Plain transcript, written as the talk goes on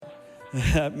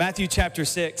Matthew chapter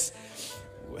 6.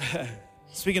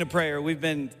 Speaking of prayer, we've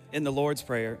been in the Lord's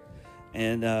Prayer.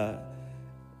 And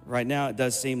right now it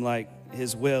does seem like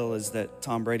his will is that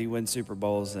Tom Brady wins Super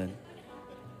Bowls, and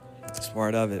it's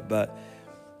part of it. But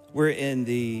we're in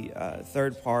the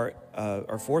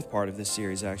fourth part of this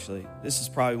series, actually. This is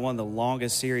probably one of the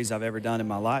longest series I've ever done in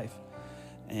my life.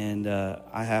 And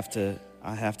I have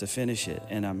to finish it,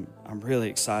 and I'm really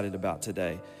excited about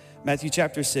today. Matthew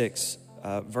chapter 6,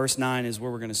 verse 9 is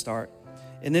where we're going to start.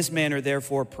 In this manner,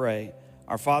 therefore, pray,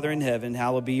 Our Father in heaven,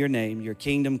 hallowed be your name. Your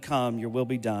kingdom come, your will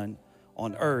be done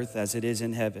on earth as it is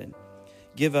in heaven.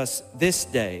 Give us this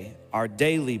day our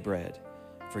daily bread.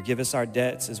 Forgive us our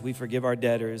debts as we forgive our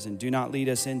debtors, and do not lead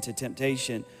us into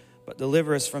temptation, but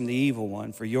deliver us from the evil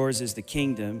one. For yours is the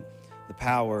kingdom, the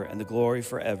power, and the glory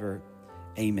forever.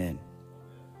 Amen.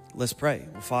 Let's pray.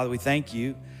 Well, Father, we thank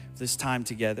you for this time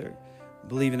together.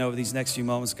 Believing over these next few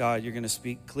moments, God, you're going to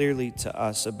speak clearly to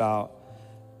us about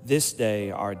this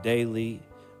day, our daily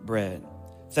bread.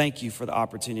 Thank you for the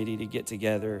opportunity to get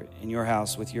together in your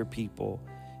house with your people.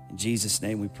 In Jesus'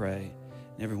 name we pray.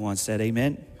 And everyone said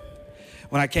amen.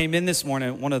 When I came in this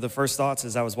morning, one of the first thoughts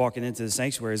as I was walking into the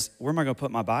sanctuary is, where am I going to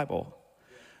put my Bible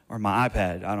or my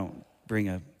iPad? I don't bring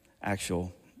an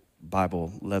actual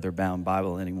Bible, leather-bound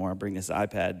Bible anymore. I bring this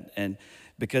iPad, and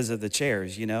because of the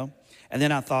chairs, you know. And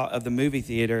then I thought of the movie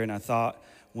theater, and I thought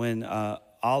when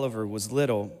Oliver was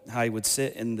little, how he would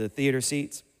sit in the theater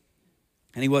seats,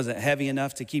 and he wasn't heavy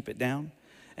enough to keep it down,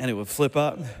 and it would flip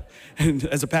up. And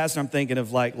as a pastor, I'm thinking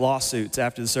of like lawsuits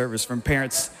after the service from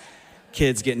parents,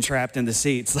 kids getting trapped in the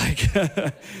seats, like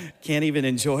can't even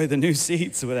enjoy the new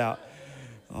seats without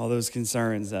all those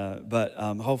concerns. But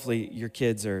hopefully your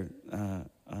kids are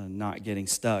not getting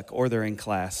stuck, or they're in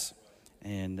class.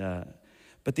 And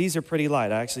but these are pretty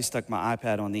light. I actually stuck my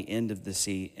iPad on the end of the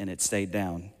seat, and it stayed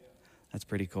down. That's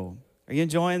pretty cool. Are you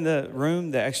enjoying the room,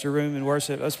 the extra room in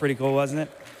worship? That's pretty cool, wasn't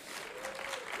it?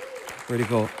 Pretty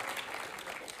cool.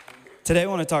 Today I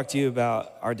want to talk to you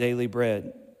about our daily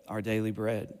bread. Our daily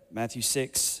bread. Matthew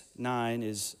 6:9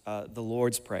 is the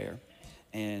Lord's Prayer.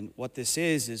 And what this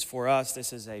is for us,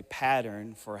 this is a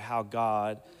pattern for how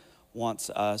God wants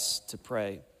us to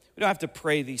pray. We don't have to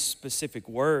pray these specific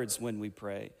words when we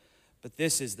pray, but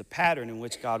this is the pattern in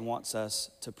which God wants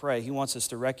us to pray. He wants us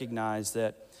to recognize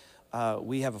that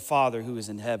we have a Father who is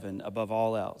in heaven above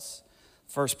all else.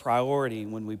 First priority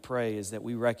when we pray is that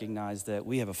we recognize that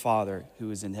we have a Father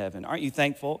who is in heaven. Aren't you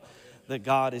thankful that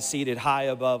God is seated high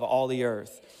above all the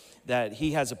earth? That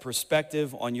he has a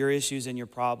perspective on your issues and your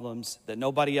problems that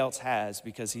nobody else has,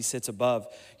 because he sits above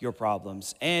your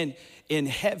problems. And in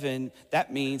heaven,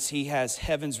 that means he has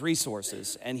heaven's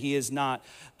resources, and he is not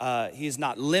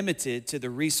limited to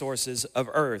the resources of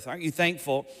earth. Aren't you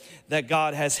thankful that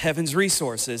God has heaven's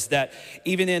resources, that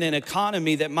even in an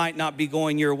economy that might not be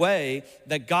going your way,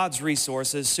 that God's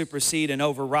resources supersede and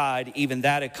override even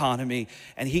that economy,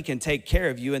 and he can take care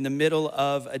of you in the middle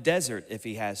of a desert if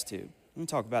he has to. We're going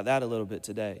to talk about that a little bit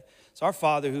today. So our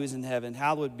Father who is in heaven,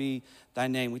 hallowed be thy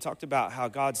name. We talked about how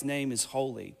God's name is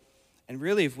holy. And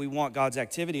really, if we want God's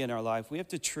activity in our life, we have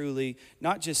to truly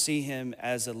not just see him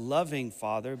as a loving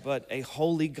Father, but a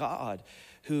holy God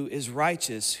who is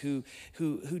righteous, who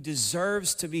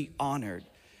deserves to be honored,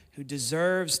 who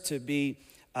deserves to be,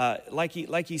 like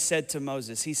he said to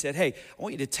Moses. He said, hey, I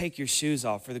want you to take your shoes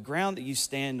off, for the ground that you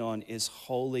stand on is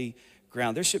holy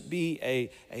ground. There should be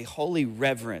a holy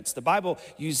reverence. The Bible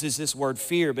uses this word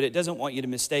fear, but it doesn't want you to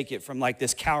mistake it from like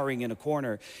this cowering in a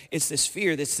corner. It's this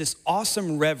fear, it's this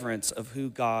awesome reverence of who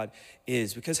God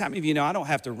is. Because how many of you know I don't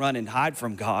have to run and hide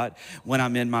from God when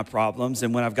I'm in my problems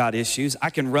and when I've got issues? I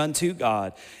can run to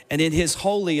God. And in his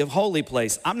holy of holy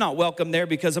place, I'm not welcome there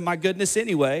because of my goodness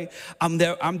anyway. I'm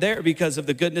there because of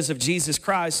the goodness of Jesus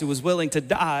Christ, who was willing to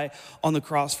die on the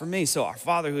cross for me. So our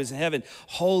Father who is in heaven,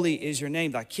 holy is your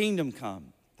name. Thy kingdom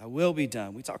come, thy will be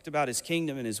done. We talked about his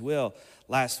kingdom and his will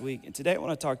last week. And today I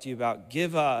want to talk to you about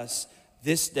give us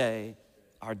this day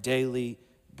our daily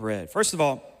bread. First of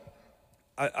all,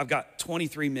 I've got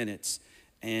 23 minutes,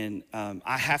 and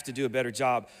I have to do a better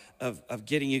job of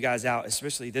getting you guys out,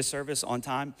 especially this service, on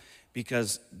time,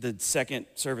 because the second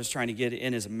service trying to get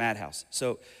in is a madhouse.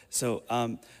 So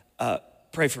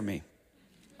pray for me.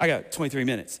 I got 23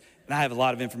 minutes. And I have a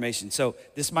lot of information. So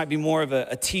this might be more of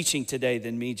a teaching today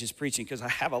than me just preaching, because I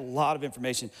have a lot of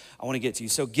information I want to get to you.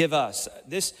 So give us.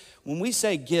 When we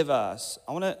say give us,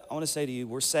 I want to say to you,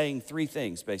 we're saying three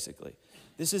things, basically.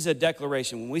 This is a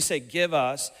declaration. When we say give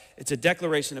us, it's a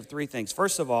declaration of three things.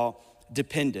 First of all,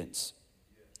 dependence.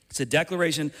 It's a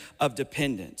declaration of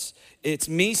dependence. It's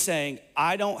me saying,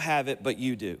 I don't have it, but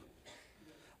you do.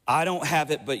 I don't have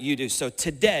it, but you do. So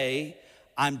today,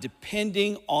 I'm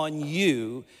depending on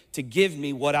you to give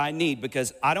me what I need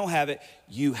because I don't have it,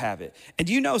 you have it. And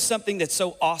do you know something that's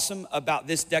so awesome about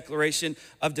this declaration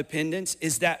of dependence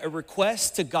is that a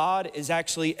request to God is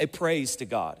actually a praise to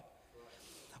God.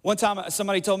 One time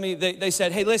somebody told me, they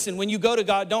said, hey, listen, when you go to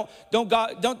God,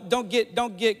 don't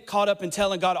get caught up in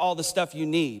telling God all the stuff you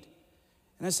need.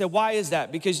 And I said, why is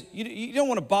that? Because you don't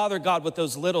want to bother God with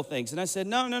those little things. And I said,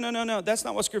 no. That's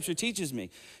not what Scripture teaches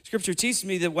me. Scripture teaches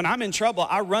me that when I'm in trouble,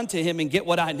 I run to him and get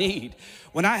what I need.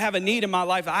 When I have a need in my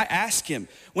life, I ask him.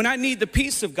 When I need the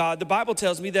peace of God, the Bible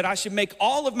tells me that I should make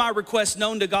all of my requests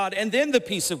known to God, and then the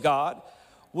peace of God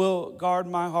will guard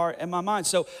my heart and my mind.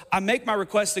 So I make my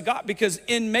request to God because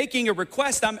in making a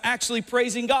request, I'm actually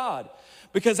praising God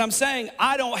because I'm saying,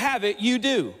 I don't have it, you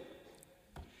do.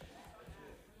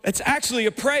 It's actually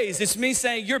a praise. It's me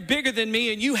saying, you're bigger than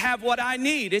me and you have what I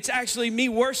need. It's actually me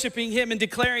worshiping him and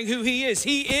declaring who he is.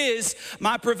 He is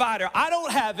my provider. I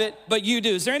don't have it, but you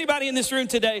do. Is there anybody in this room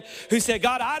today who said,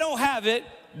 God, I don't have it,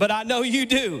 but I know you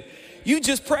do? You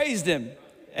just praised him,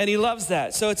 and he loves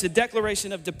that. So it's a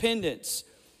declaration of dependence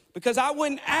because I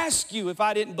wouldn't ask you if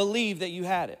I didn't believe that you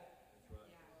had it.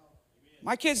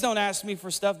 My kids don't ask me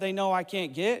for stuff they know I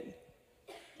can't get.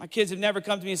 My kids have never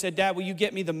come to me and said, Dad, will you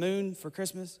get me the moon for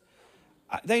Christmas?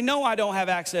 They know I don't have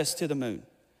access to the moon,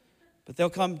 but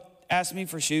they'll come ask me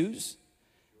for shoes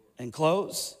and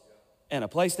clothes and a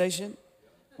PlayStation.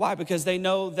 Why? Because they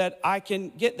know that I can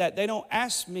get that. They don't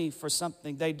ask me for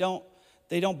something they don't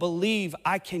believe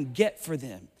I can get for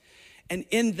them. And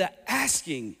in the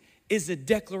asking is a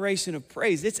declaration of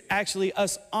praise. It's actually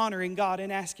us honoring God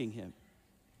and asking him.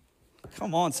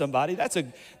 Come on, somebody.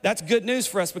 That's good news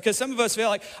for us because some of us feel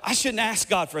like, I shouldn't ask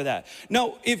God for that.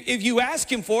 No, if you ask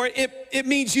him for it, it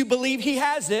means you believe he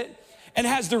has it and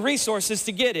has the resources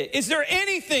to get it. Is there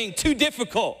anything too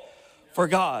difficult for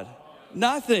God?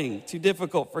 Nothing too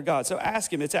difficult for God. So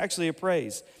ask him. It's actually a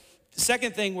praise. The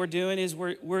second thing we're doing is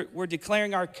we're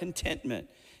declaring our contentment.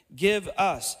 Give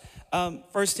us. 1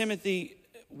 Timothy,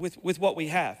 with what we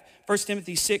have. 1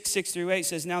 Timothy 6:6-8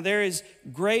 says, now there is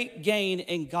great gain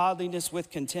in godliness with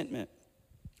contentment.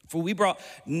 For we brought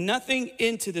nothing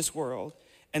into this world,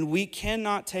 and we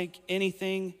cannot take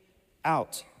anything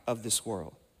out of this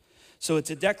world. So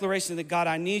it's a declaration that God,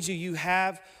 I need you. You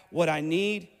have what I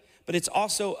need. But it's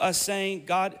also us saying,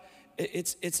 God,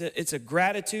 it's a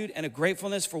gratitude and a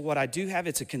gratefulness for what I do have.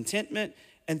 It's a contentment.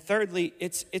 And thirdly,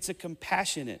 it's a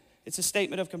compassionate. It's a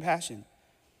statement of compassion.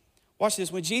 Watch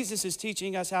this. When Jesus is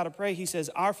teaching us how to pray, he says,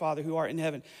 our Father who art in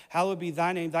heaven, hallowed be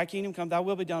thy name, thy kingdom come, thy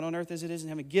will be done on earth as it is in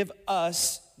heaven. Give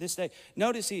us this day.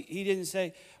 Notice he didn't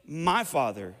say, my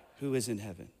Father who is in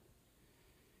heaven.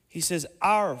 He says,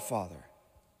 our Father.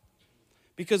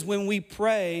 Because when we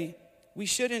pray, we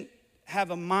shouldn't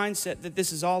have a mindset that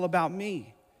this is all about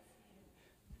me.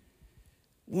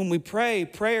 When we pray,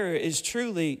 prayer is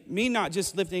truly me not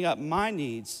just lifting up my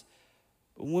needs.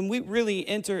 When we really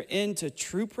enter into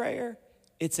true prayer,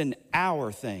 it's an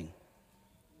our thing.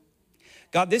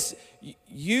 God,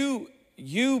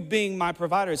 you being my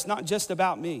provider, it's not just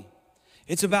about me.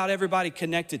 It's about everybody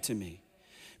connected to me.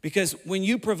 Because when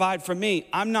you provide for me,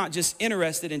 I'm not just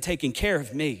interested in taking care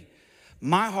of me.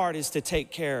 My heart is to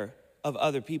take care of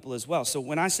other people as well. So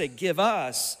when I say give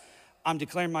us, I'm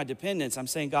declaring my dependence. I'm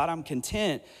saying, God, I'm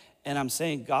content. And I'm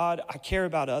saying, God, I care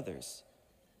about others.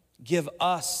 Give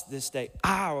us this day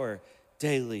our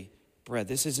daily bread.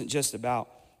 This isn't just about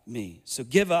me. So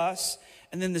give us.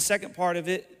 And then the second part of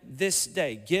it, this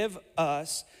day. Give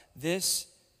us this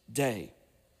day.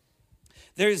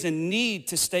 There is a need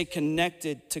to stay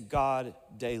connected to God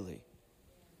daily.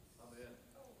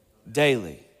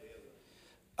 Daily.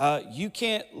 You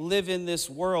can't live in this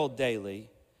world daily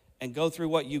and go through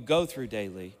what you go through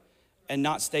daily and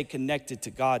not stay connected to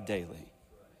God daily.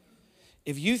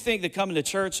 If you think that coming to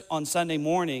church on Sunday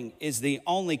morning is the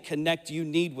only connect you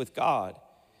need with God,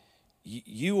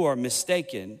 you are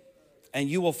mistaken and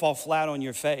you will fall flat on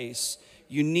your face.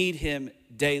 You need him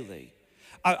daily.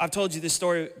 I've told you this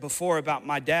story before about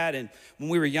my dad, and when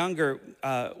we were younger,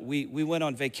 we went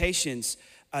on vacations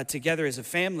together as a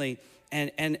family,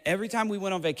 and every time we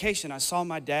went on vacation, I saw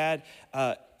my dad,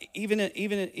 even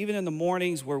in the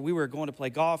mornings where we were going to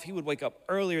play golf, he would wake up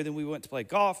earlier than we went to play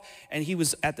golf, and he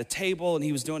was at the table and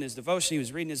he was doing his devotion, he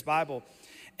was reading his Bible.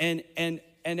 And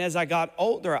as I got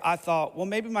older, I thought, well,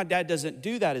 maybe my dad doesn't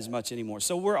do that as much anymore.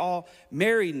 So we're all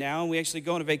married now, and we actually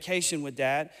go on a vacation with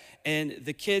Dad, and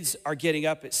the kids are getting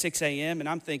up at 6 a.m., and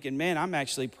I'm thinking, man, I'm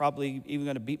actually probably even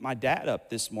going to beat my dad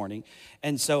up this morning.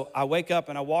 And so I wake up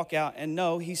and I walk out, and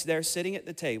no, he's there sitting at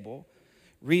the table,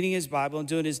 reading his Bible and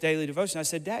doing his daily devotion. I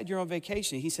said, Dad, you're on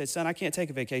vacation. He said, son, I can't take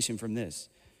a vacation from this.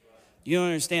 You don't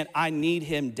understand, I need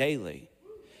him daily.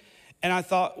 And I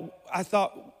thought,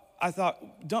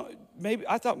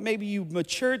 maybe you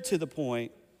matured to the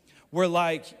point where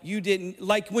like you didn't,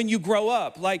 like when you grow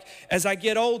up, like as I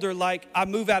get older, like I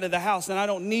move out of the house and I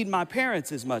don't need my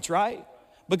parents as much, right?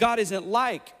 But God isn't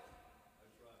like,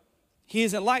 he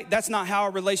isn't like, that's not how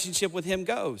our relationship with him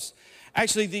goes.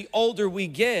 Actually, the older we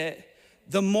get,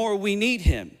 the more we need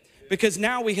him, because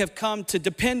now we have come to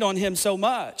depend on him so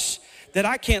much that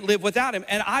I can't live without him.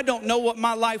 And I don't know what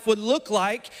my life would look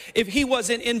like if he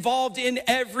wasn't involved in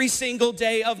every single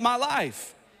day of my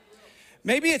life.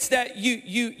 Maybe it's that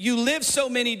you live so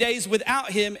many days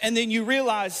without him, and then you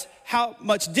realize how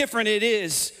much different it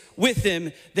is with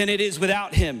him than it is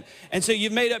without him. And so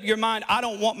you've made up your mind, I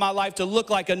don't want my life to look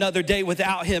like another day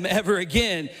without him ever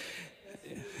again.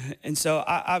 And so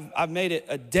I've made it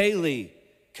a daily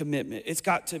commitment. It's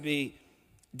got to be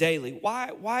daily.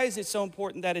 Why is it so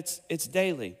important that it's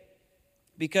daily?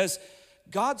 Because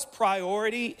God's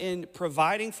priority in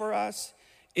providing for us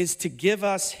is to give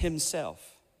us himself.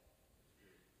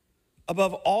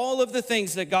 Above all of the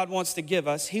things that God wants to give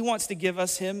us, he wants to give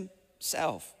us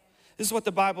himself. This is what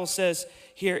the Bible says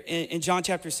here in John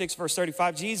chapter 6, verse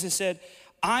 35. Jesus said,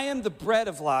 I am the bread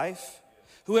of life.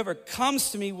 Whoever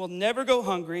comes to me will never go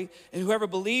hungry, and whoever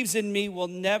believes in me will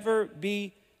never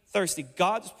be thirsty.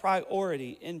 God's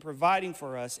priority in providing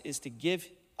for us is to give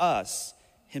us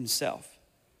himself.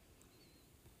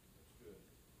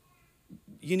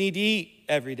 You need to eat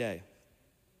every day.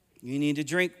 You need to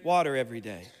drink water every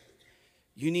day.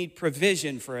 You need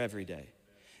provision for every day.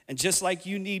 And just like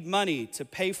you need money to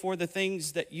pay for the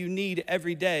things that you need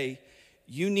every day,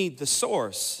 you need the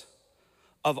source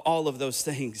of all of those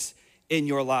things in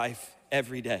your life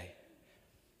every day.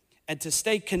 And to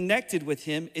stay connected with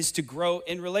him is to grow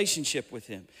in relationship with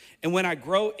him. And when I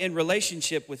grow in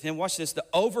relationship with him, watch this, the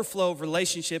overflow of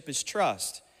relationship is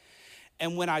trust.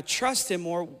 And when I trust him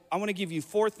more, I want to give you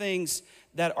 4 things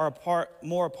that are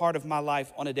more a part of my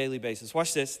life on a daily basis.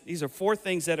 Watch this. These are 4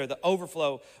 things that are the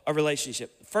overflow of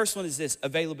relationship. The first one is this,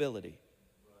 availability.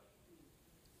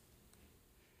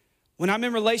 When I'm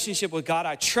in relationship with God,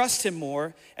 I trust him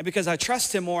more. And because I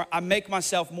trust him more, I make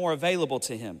myself more available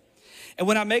to him. And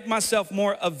when I make myself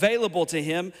more available to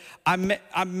him, I'm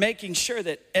making sure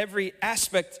that every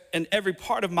aspect and every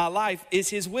part of my life is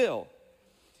his will.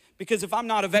 Because if I'm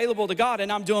not available to God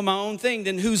and I'm doing my own thing,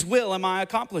 then whose will am I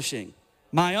accomplishing?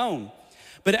 My own.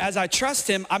 But as I trust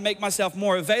him, I make myself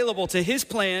more available to his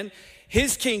plan,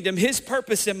 his kingdom, his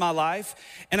purpose in my life.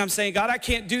 And I'm saying, God, I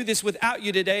can't do this without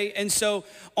you today. And so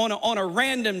on a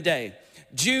random day,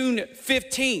 June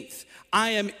 15th, I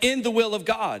am in the will of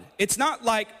God. It's not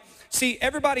like, see,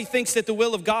 everybody thinks that the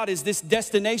will of God is this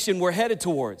destination we're headed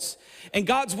towards. And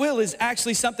God's will is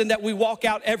actually something that we walk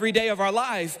out every day of our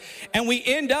life. And we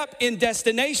end up in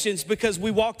destinations because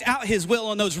we walked out his will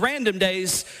on those random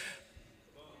days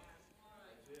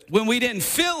when we didn't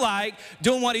feel like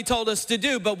doing what he told us to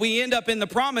do, but we end up in the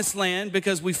promised land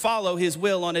because we follow his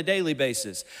will on a daily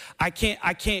basis. I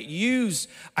can't use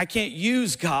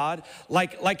God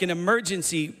like an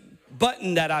emergency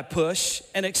button that I push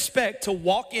and expect to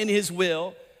walk in his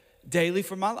will daily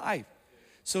for my life.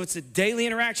 So it's a daily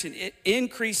interaction. It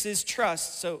increases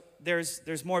trust, so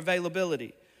there's more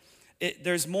availability.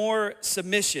 There's more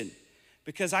submission,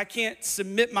 because I can't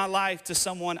submit my life to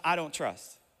someone I don't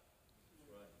trust.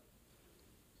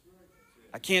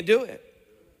 I can't do it.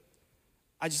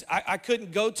 I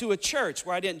couldn't go to a church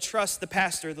where I didn't trust the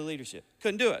pastor or the leadership.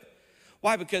 Couldn't do it.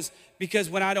 Why? Because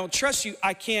when I don't trust you,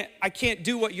 I can't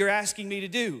do what you're asking me to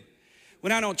do.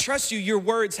 When I don't trust you, your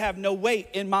words have no weight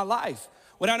in my life.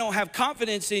 When I don't have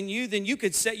confidence in you, then you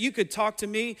could talk to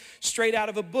me straight out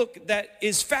of a book that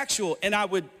is factual, and I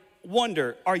would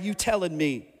wonder, are you telling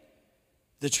me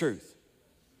the truth?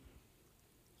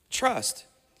 Trust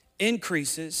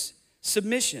increases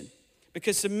submission,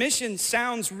 because submission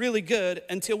sounds really good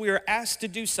until we are asked to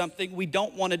do something we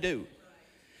don't want to do.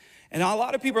 And a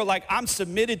lot of people are like, I'm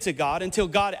submitted to God, until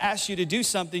God asks you to do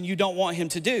something you don't want him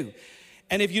to do.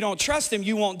 And if you don't trust him,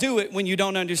 you won't do it when you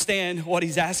don't understand what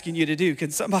he's asking you to do.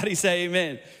 Can somebody say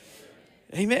amen?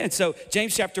 Amen. So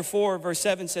James chapter 4, verse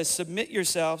 7 says, submit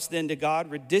yourselves then to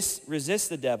God, resist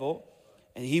the devil,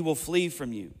 and he will flee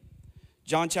from you.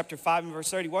 John chapter 5 and verse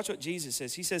 30, watch what Jesus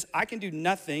says. He says, I can do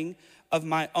nothing of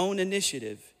my own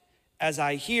initiative. As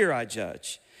I hear, I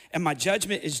judge. And my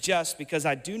judgment is just, because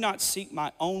I do not seek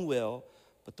my own will,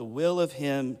 but the will of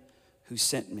him who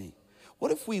sent me.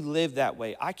 What if we live that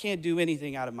way? I can't do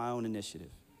anything out of my own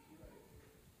initiative.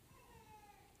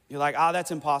 You're like, that's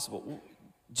impossible.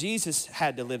 Jesus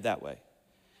had to live that way.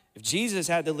 If Jesus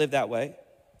had to live that way,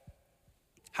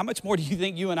 How much more do you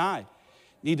think you and I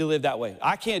need to live that way?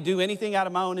 I can't do anything out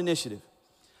of my own initiative.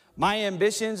 My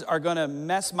ambitions are gonna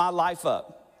mess my life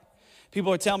up.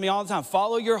 People are telling me all the time,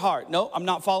 follow your heart. No, I'm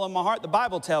not following my heart. The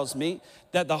Bible tells me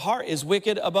that the heart is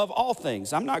wicked above all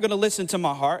things. I'm not gonna listen to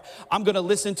my heart. I'm gonna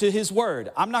listen to his word.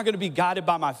 I'm not gonna be guided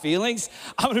by my feelings.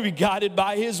 I'm gonna be guided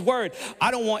by his word.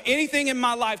 I don't want anything in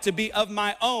my life to be of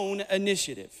my own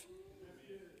initiative.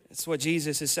 That's what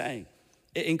Jesus is saying.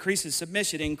 It increases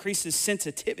submission, it increases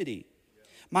sensitivity.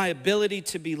 My ability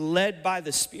to be led by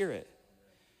the Spirit.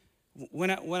 When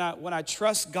I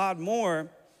trust God more,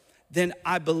 then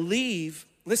I believe,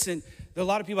 listen, a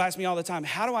lot of people ask me all the time,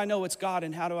 how do I know it's God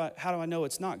and how do I know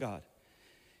it's not God?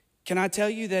 Can I tell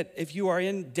you that if you are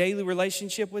in daily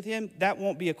relationship with him, that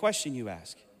won't be a question you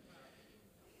ask.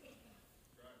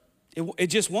 It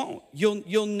just won't.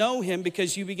 You'll know him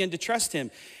because you begin to trust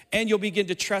him, and you'll begin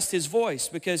to trust his voice,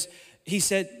 because he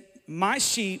said, my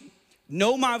sheep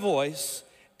know my voice,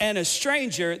 and a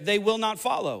stranger they will not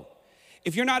follow.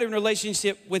 If you're not in a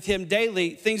relationship with him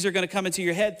daily, things are going to come into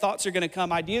your head, thoughts are going to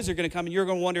come, ideas are going to come, and you're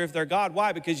going to wonder if they're God.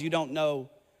 Why? Because you don't know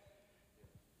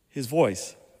his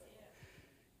voice.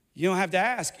 You don't have to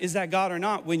ask, is that God or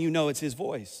not, when you know it's his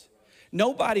voice.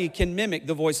 Nobody can mimic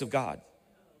the voice of God.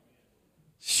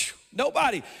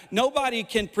 Nobody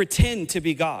can pretend to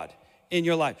be God in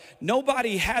your life.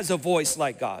 Nobody has a voice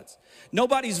like God's.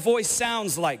 Nobody's voice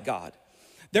sounds like God.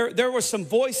 There were some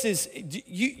voices,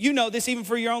 you know this even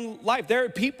for your own life. There are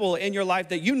people in your life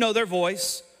that you know their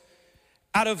voice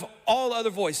out of all other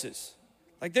voices.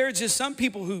 Like there are just some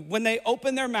people who, when they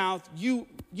open their mouth, you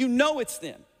know it's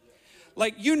them.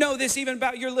 Like you know this even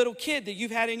about your little kid that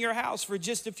you've had in your house for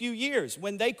just a few years.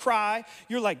 When they cry,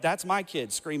 you're like, that's my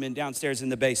kid screaming downstairs in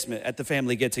the basement at the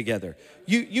family get together.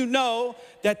 You know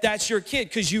that that's your kid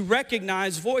because you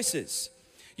recognize voices.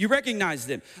 You recognize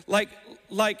them. Like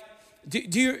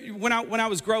when I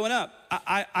was growing up,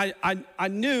 I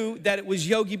knew that it was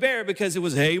Yogi Bear because it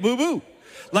was hey boo boo.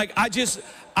 Like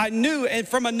I knew, and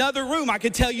from another room I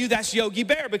could tell you that's Yogi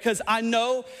Bear because I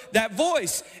know that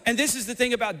voice. And this is the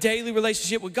thing about daily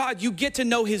relationship with God. You get to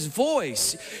know his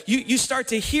voice. You start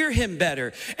to hear him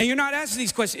better. And you're not asking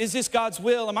these questions, is this God's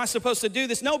will? Am I supposed to do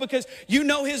this? No, because you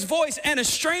know his voice, and a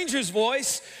stranger's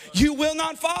voice you will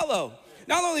not follow.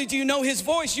 Not only do you know his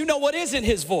voice, you know what isn't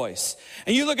his voice.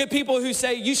 And you look at people who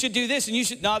say, you should do this and you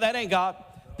should, no, that ain't God.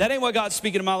 That ain't what God's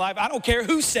speaking to my life. I don't care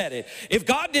who said it. If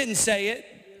God didn't say it,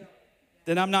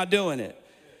 then I'm not doing it.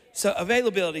 So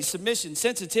availability, submission,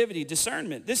 sensitivity,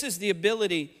 discernment. This is the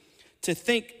ability to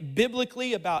think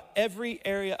biblically about every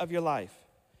area of your life.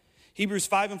 Hebrews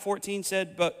 5:14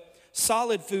 said, but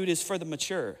solid food is for the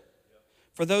mature,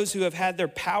 for those who have had their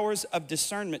powers of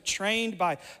discernment trained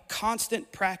by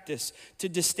constant practice to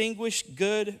distinguish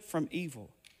good from evil.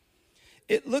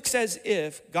 It looks as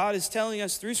if God is telling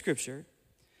us through Scripture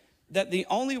that the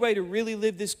only way to really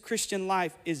live this Christian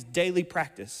life is daily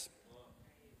practice.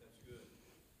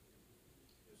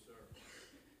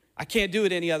 I can't do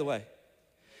it any other way.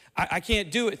 I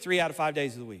can't do it 3 out of 5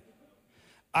 days of the week.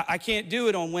 I can't do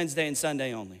it on Wednesday and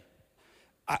Sunday only.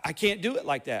 I can't do it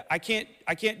like that. I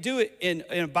can't do it in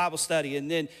a Bible study and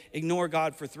then ignore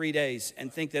God for 3 days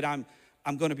and think that I'm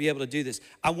going to be able to do this.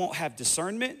 I won't have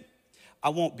discernment. I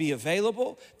won't be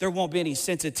available. There won't be any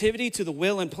sensitivity to the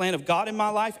will and plan of God in my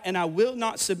life, and I will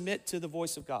not submit to the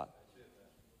voice of God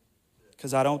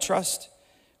because I don't trust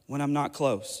when I'm not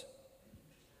close.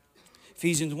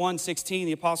 Ephesians 1:16,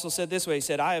 the apostle said this way, he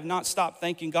said, I have not stopped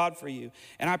thanking God for you,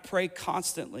 and I pray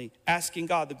constantly, asking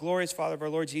God, the glorious Father of our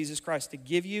Lord Jesus Christ, to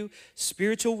give you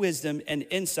spiritual wisdom and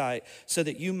insight so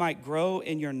that you might grow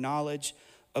in your knowledge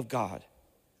of God.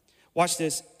 Watch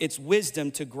this. It's wisdom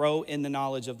to grow in the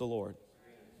knowledge of the Lord.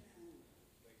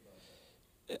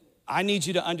 I need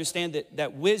you to understand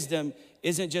that wisdom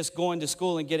isn't just going to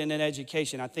school and getting an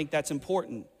education. I think that's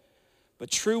important.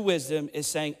 But true wisdom is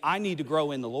saying, I need to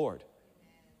grow in the Lord.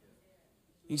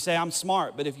 You say, I'm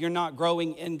smart, but if you're not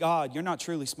growing in God, you're not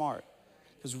truly smart.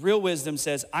 Because real wisdom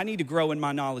says, I need to grow in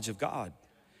my knowledge of God.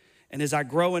 And as I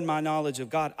grow in my knowledge of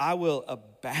God, I will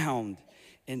abound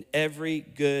in every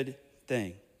good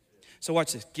thing. So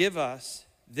watch this. Give us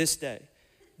this day.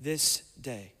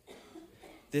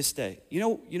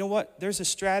 You know what? There's a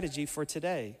strategy for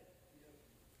today.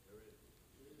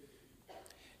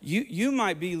 You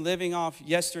might be living off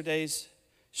yesterday's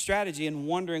strategy and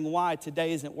wondering why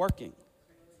today isn't working.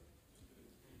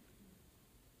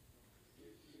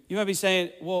 You might be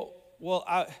saying,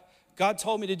 God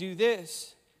told me to do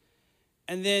this.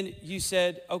 And then you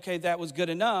said, okay, that was good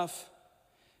enough.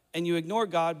 And you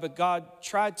ignored God, but God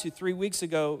tried to 3 weeks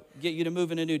ago get you to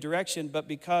move in a new direction. But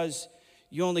because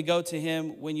you only go to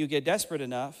him when you get desperate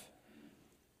enough.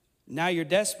 Now you're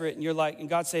desperate and you're like, and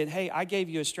God's saying, hey, I gave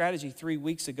you a strategy 3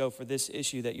 weeks ago for this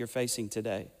issue that you're facing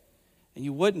today. And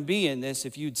you wouldn't be in this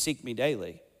if you'd seek me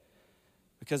daily,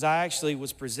 because I actually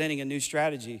was presenting a new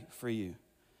strategy for you.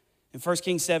 In 1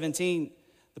 Kings 17,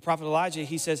 the prophet Elijah,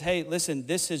 he says, hey, listen,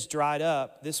 this has dried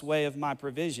up. This way of my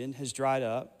provision has dried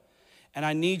up. And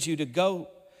I need you to go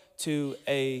to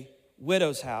a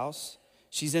widow's house.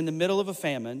 She's in the middle of a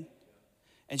famine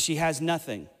and she has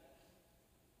nothing.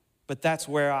 But that's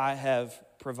where I have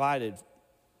provided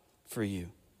for you.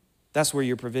 That's where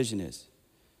your provision is.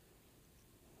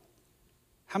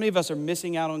 How many of us are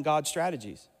missing out on God's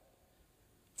strategies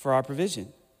for our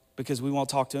provision because we won't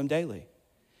talk to him daily?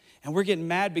 And we're getting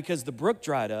mad because the brook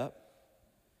dried up.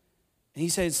 And he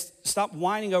says, stop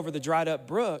whining over the dried up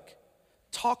brook.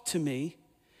 Talk to me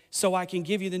so I can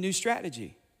give you the new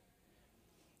strategy.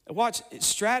 Watch,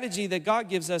 strategy that God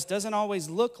gives us doesn't always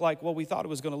look like what we thought it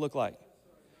was going to look like.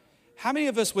 How many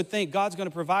of us would think God's going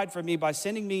to provide for me by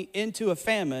sending me into a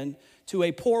famine to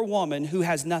a poor woman who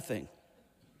has nothing?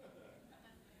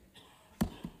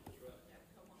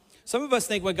 Some of us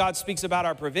think when God speaks about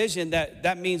our provision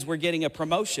that means we're getting a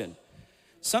promotion.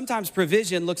 Sometimes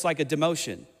provision looks like a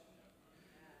demotion.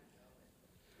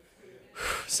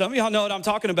 Some of y'all know what I'm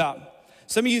talking about.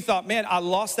 Some of you thought, man, I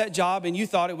lost that job, and you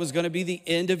thought it was going to be the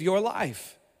end of your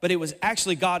life. But it was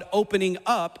actually God opening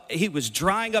up. He was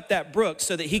drying up that brook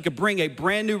so that he could bring a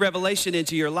brand new revelation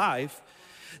into your life.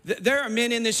 There are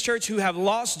men in this church who have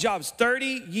lost jobs,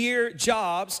 30-year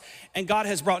jobs, and God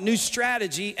has brought new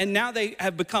strategy, and now they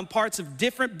have become parts of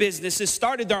different businesses,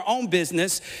 started their own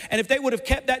business, and if they would have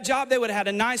kept that job, they would have had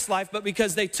a nice life, but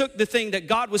because they took the thing that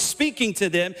God was speaking to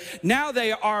them, now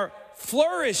they are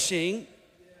flourishing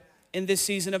in this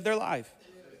season of their life.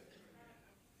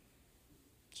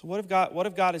 So what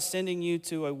if God is sending you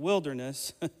to a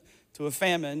wilderness, to a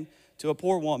famine, to a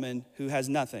poor woman who has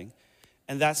nothing,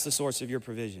 and that's the source of your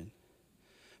provision?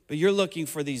 But you're looking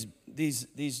for these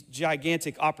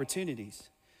gigantic opportunities,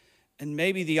 and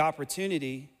maybe the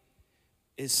opportunity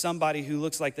is somebody who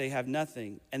looks like they have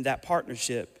nothing, and that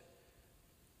partnership.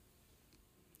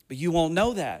 But you won't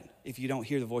know that if you don't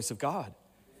hear the voice of God.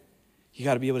 You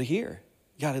got to be able to hear.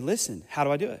 You got to listen. How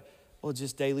do I do it? Well,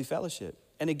 just daily fellowship.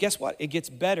 And guess what? It gets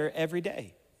better every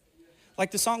day.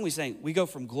 Like the song we sang, we go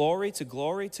from glory to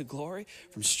glory to glory,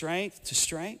 from strength to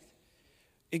strength.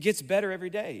 It gets better every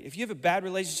day. If you have a bad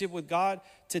relationship with God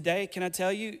today, can I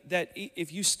tell you that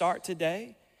if you start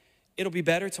today, it'll be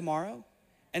better tomorrow?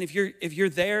 And if you're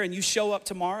there and you show up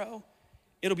tomorrow,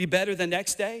 it'll be better the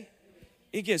next day.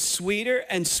 It gets sweeter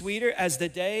and sweeter as the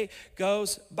day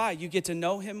goes by. You get to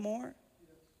know him more.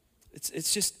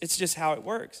 It's just how it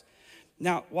works.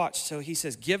 Now, watch. So he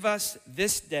says, give us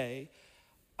this day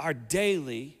our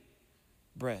daily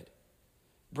bread.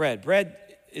 Bread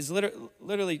is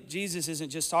literally, Jesus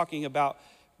isn't just talking about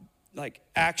like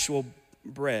actual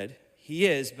bread. He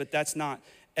is, but that's not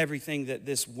everything that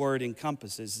this word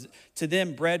encompasses. To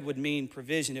them, bread would mean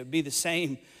provision. It would be the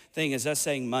same thing as us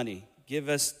saying money. Give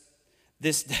us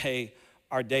this day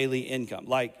our daily income.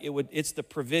 Like it's the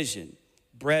provision.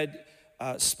 Bread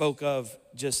spoke of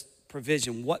just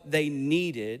provision, what they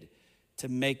needed to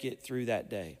make it through that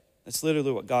day. That's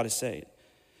literally what God is saying.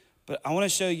 But I want to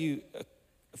show you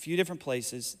a few different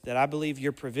places that I believe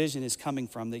your provision is coming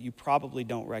from that you probably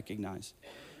don't recognize.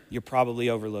 You're probably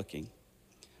overlooking.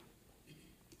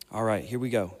 All right, here we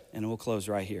go, and we'll close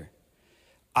right here.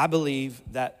 I believe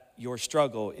that your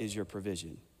struggle is your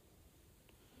provision.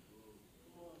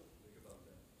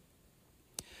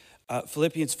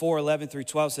 Philippians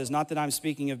 4:11-12 says, not that I'm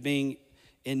speaking of being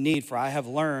in need, for I have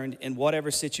learned in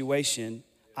whatever situation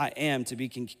I am to be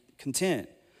content.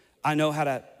 I know how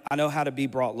to be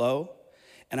brought low,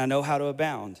 and I know how to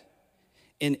abound.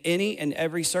 In any and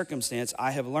every circumstance,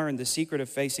 I have learned the secret of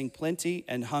facing plenty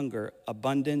and hunger,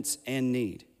 abundance and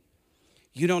need.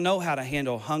 You don't know how to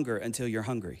handle hunger until you're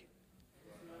hungry.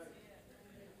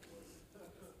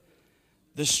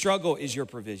 The struggle is your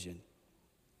provision.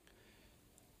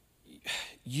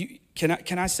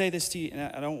 Can I say this to you?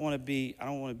 And I don't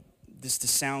want this to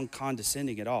sound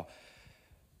condescending at all.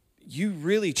 You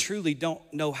really, truly don't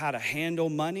know how to handle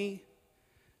money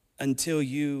until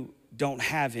you don't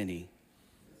have any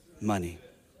money.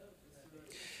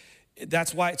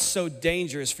 That's why it's so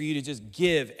dangerous for you to just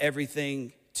give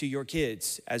everything to your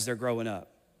kids as they're growing up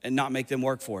and not make them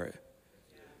work for it.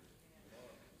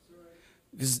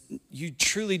 Because you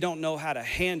truly don't know how to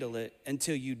handle it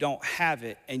until you don't have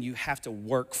it and you have to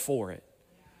work for it.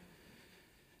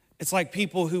 It's like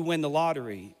people who win the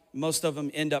lottery. Most of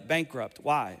them end up bankrupt.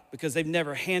 Why? Because they've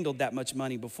never handled that much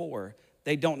money before.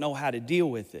 They don't know how to deal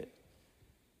with it.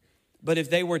 But if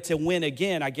they were to win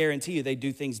again, I guarantee you they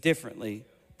do things differently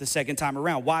the second time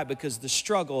around. Why? Because the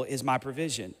struggle is my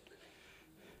provision.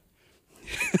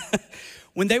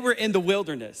 When they were in the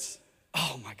wilderness,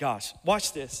 oh my gosh,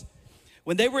 watch this.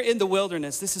 When they were in the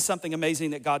wilderness, this is something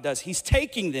amazing that God does. He's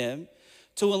taking them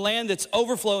to a land that's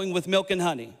overflowing with milk and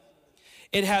honey.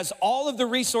 It has all of the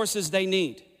resources they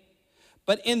need.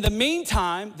 But in the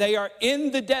meantime, they are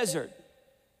in the desert.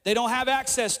 They don't have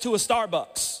access to a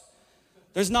Starbucks.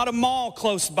 There's not a mall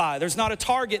close by. There's not a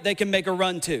Target they can make a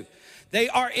run to. They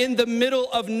are in the middle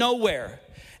of nowhere.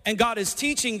 And God is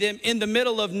teaching them in the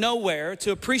middle of nowhere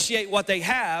to appreciate what they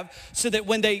have so that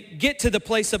when they get to the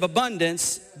place of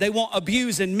abundance, they won't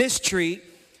abuse and mistreat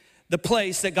the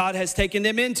place that God has taken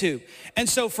them into. And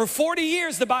so for 40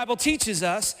 years, the Bible teaches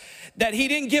us that he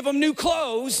didn't give them new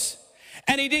clothes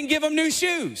and he didn't give them new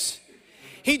shoes.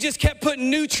 He just kept putting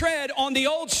new tread on the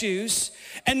old shoes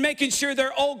and making sure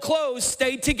their old clothes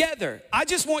stayed together. I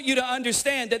just want you to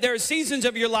understand that there are seasons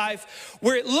of your life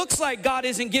where it looks like God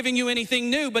isn't giving you anything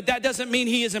new, but that doesn't mean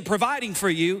he isn't providing for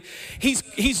you.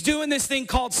 He's doing this thing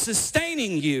called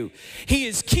sustaining you. He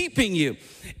is keeping you.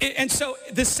 And so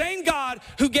the same God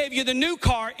who gave you the new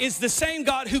car is the same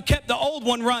God who kept the old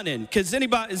one running. Does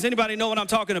anybody know what I'm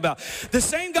talking about? The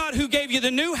same God who gave you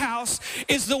the new house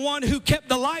is the one who kept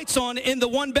the lights on in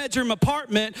the one-bedroom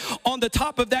apartment on the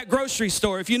top of that grocery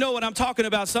store. If you know what I'm talking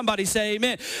about, somebody say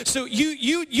amen. So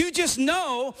you just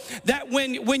know that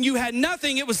when you had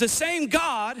nothing, it was the same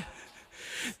God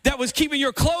that was keeping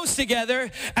your clothes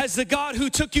together as the God who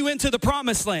took you into the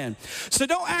promised land. So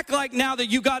don't act like now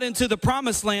that you got into the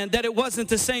promised land that it wasn't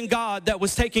the same God that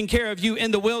was taking care of you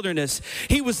in the wilderness.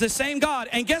 He was the same God.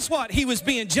 And guess what? He was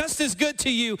being just as good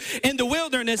to you in the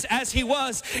wilderness as he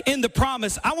was in the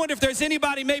promise. I wonder if there's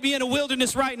anybody maybe in a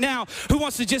wilderness right now who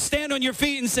wants to just stand on your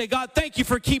feet and say, God, thank you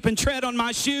for keeping tread on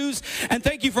my shoes, and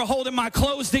thank you for holding my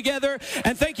clothes together,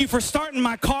 and thank you for starting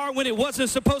my car when it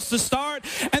wasn't supposed to start,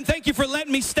 and thank you for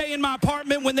letting me stay in my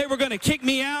apartment when they were going to kick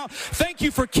me out. Thank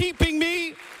you for keeping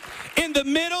me in the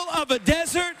middle of a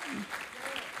desert.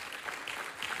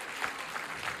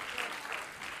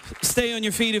 Stay on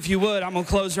your feet if you would. I'm going to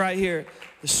close right here.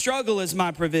 The struggle is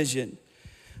my provision.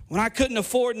 When I couldn't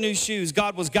afford new shoes,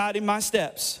 God was guiding my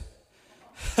steps.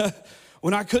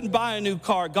 When I couldn't buy a new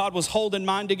car, God was holding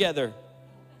mine together.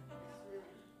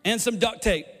 And some duct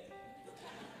tape.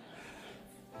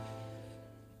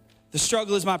 The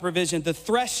struggle is my provision. The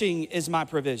threshing is my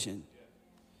provision.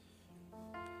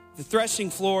 The threshing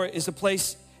floor is a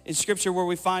place in Scripture where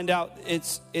we find out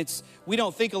we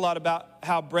don't think a lot about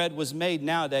how bread was made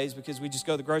nowadays because we just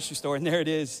go to the grocery store and there it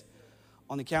is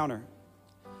on the counter.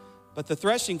 But the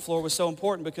threshing floor was so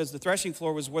important because the threshing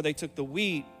floor was where they took the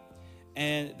wheat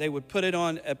and they would put it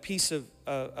on a piece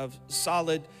of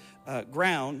solid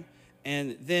ground,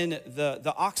 and then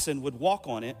the oxen would walk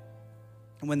on it.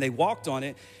 And when they walked on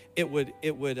it, it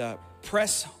would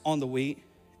press on the wheat,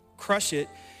 crush it,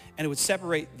 and it would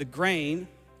separate the grain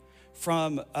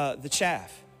from the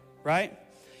chaff, right?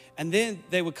 And then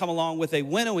they would come along with a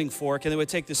winnowing fork, and they would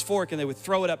take this fork and they would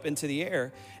throw it up into the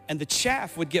air, and the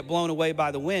chaff would get blown away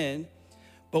by the wind.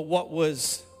 But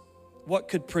what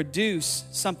could produce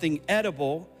something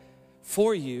edible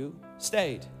for you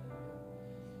stayed.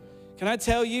 Can I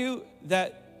tell you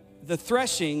that the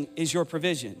threshing is your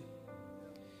provision?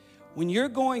 When you're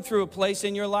going through a place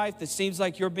in your life that seems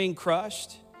like you're being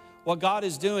crushed, what God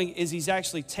is doing is he's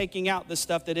actually taking out the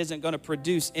stuff that isn't going to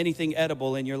produce anything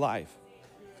edible in your life.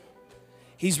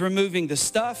 He's removing the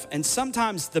stuff and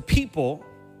sometimes the people,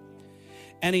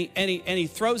 and he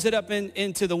throws it up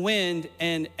into the wind,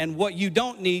 and what you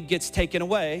don't need gets taken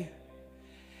away,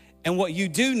 and what you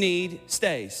do need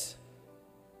stays.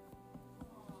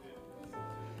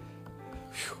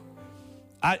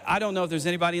 I don't know if there's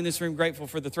anybody in this room grateful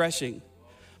for the threshing,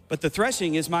 but the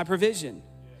threshing is my provision.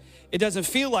 It doesn't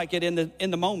feel like it in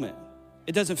the moment.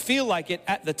 It doesn't feel like it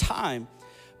at the time,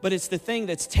 but it's the thing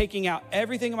that's taking out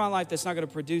everything in my life that's not going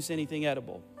to produce anything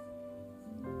edible.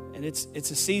 And it's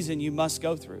a season you must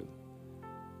go through.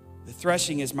 The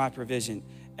threshing is my provision.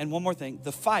 And one more thing,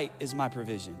 the fight is my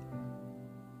provision.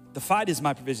 The fight is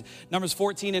my provision. Numbers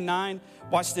 14:9.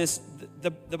 Watch this.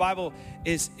 The Bible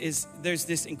is there's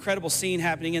this incredible scene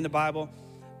happening in the Bible.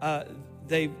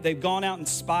 They've gone out and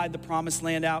spied the promised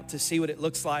land out to see what it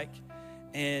looks like.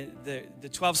 And the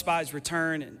 12 spies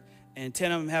return, and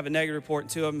 10 of them have a negative report, and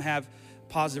 2 of them have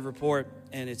a positive report.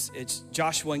 And it's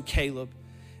Joshua and Caleb.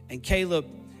 And Caleb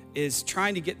is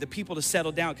trying to get the people to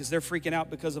settle down because they're freaking out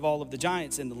because of all of the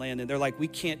giants in the land. And they're like, we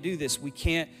can't do this. We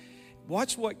can't.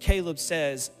 Watch what Caleb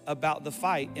says about the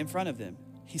fight in front of them.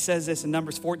 He says this in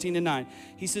Numbers 14:9.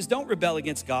 He says, don't rebel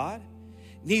against God,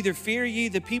 neither fear ye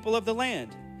the people of the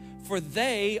land, for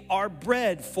they are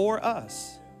bread for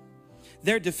us.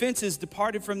 Their defense is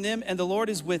departed from them, and the Lord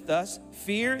is with us.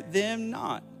 Fear them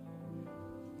not.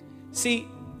 See,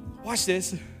 watch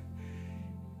this.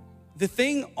 The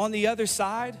thing on the other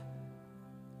side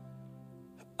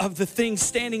of the thing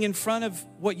standing in front of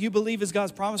what you believe is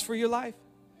God's promise for your life,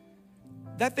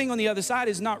 that thing on the other side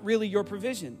is not really your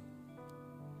provision.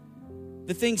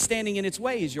 The thing standing in its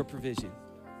way is your provision.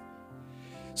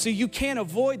 So you can't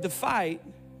avoid the fight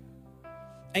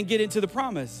and get into the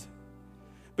promise,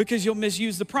 because you'll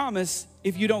misuse the promise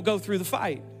if you don't go through the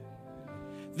fight.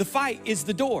 The fight is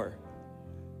the door.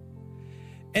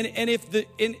 And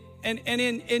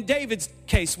in David's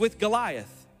case with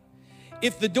Goliath,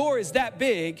 if the door is that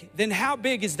big, then how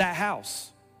big is that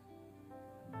house?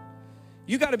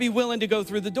 You got to be willing to go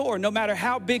through the door, no matter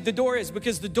how big the door is,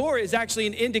 because the door is actually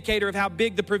an indicator of how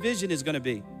big the provision is going to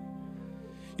be.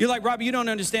 You're like, Robbie, you don't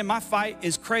understand. My fight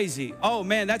is crazy. Oh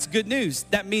man, that's good news.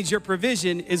 That means your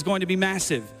provision is going to be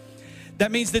massive.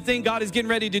 That means the thing God is getting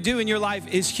ready to do in your life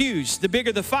is huge. The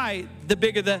bigger the fight, the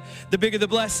bigger the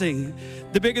blessing.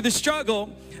 The bigger the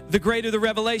struggle, the greater the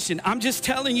revelation. I'm just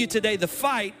telling you today, the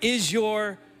fight is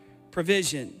your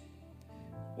provision.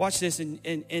 Watch this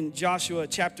in Joshua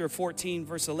chapter 14,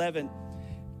 verse 11.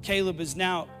 Caleb is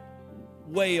now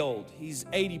way old. He's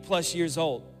 80 plus years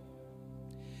old.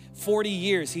 40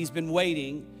 years he's been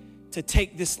waiting to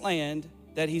take this land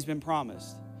that he's been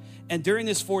promised. And during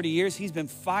this 40 years, he's been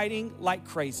fighting like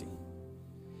crazy.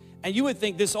 And you would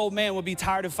think this old man would be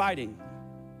tired of fighting.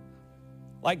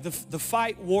 Like the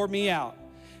fight wore me out.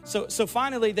 So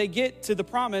finally they get to the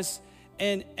promise,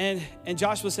 and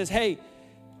Joshua says, hey,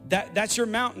 that's your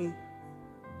mountain.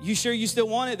 You sure you still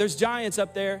want it? There's giants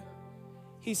up there.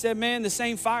 He said, man, the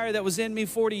same fire that was in me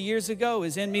 40 years ago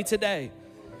is in me today.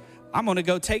 I'm going to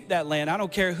go take that land. I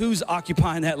don't care who's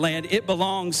occupying that land. It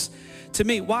belongs to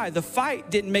me. Why? The fight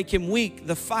didn't make him weak.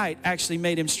 The fight actually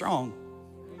made him strong.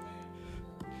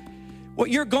 What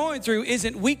you're going through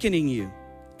isn't weakening you.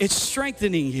 It's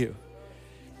strengthening you.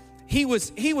 He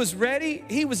was ready.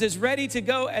 He was as ready to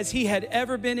go as he had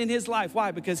ever been in his life.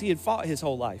 Why? Because he had fought his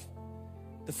whole life.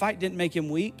 The fight didn't make him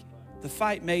weak. The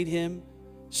fight made him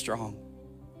strong.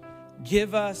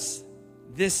 Give us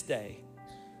this day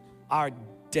our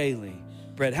daily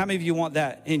bread. How many of you want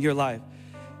that in your life?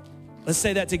 Let's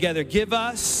say that together. Give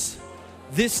us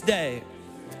this day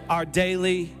our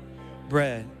daily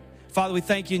bread. Father, we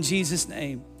thank you in Jesus'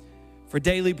 name for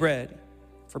daily bread,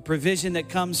 for provision that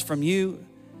comes from you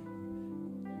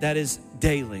that is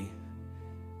daily,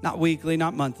 not weekly,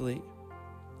 not monthly.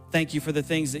 Thank you for the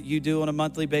things that you do on a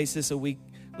monthly basis, a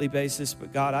weekly basis.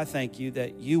 But God, I thank you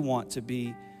that you want to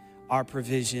be our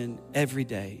provision every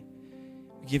day.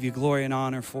 We give you glory and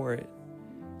honor for it.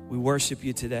 We worship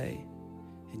you today.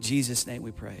 In Jesus' name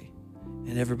we pray.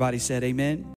 And everybody said amen.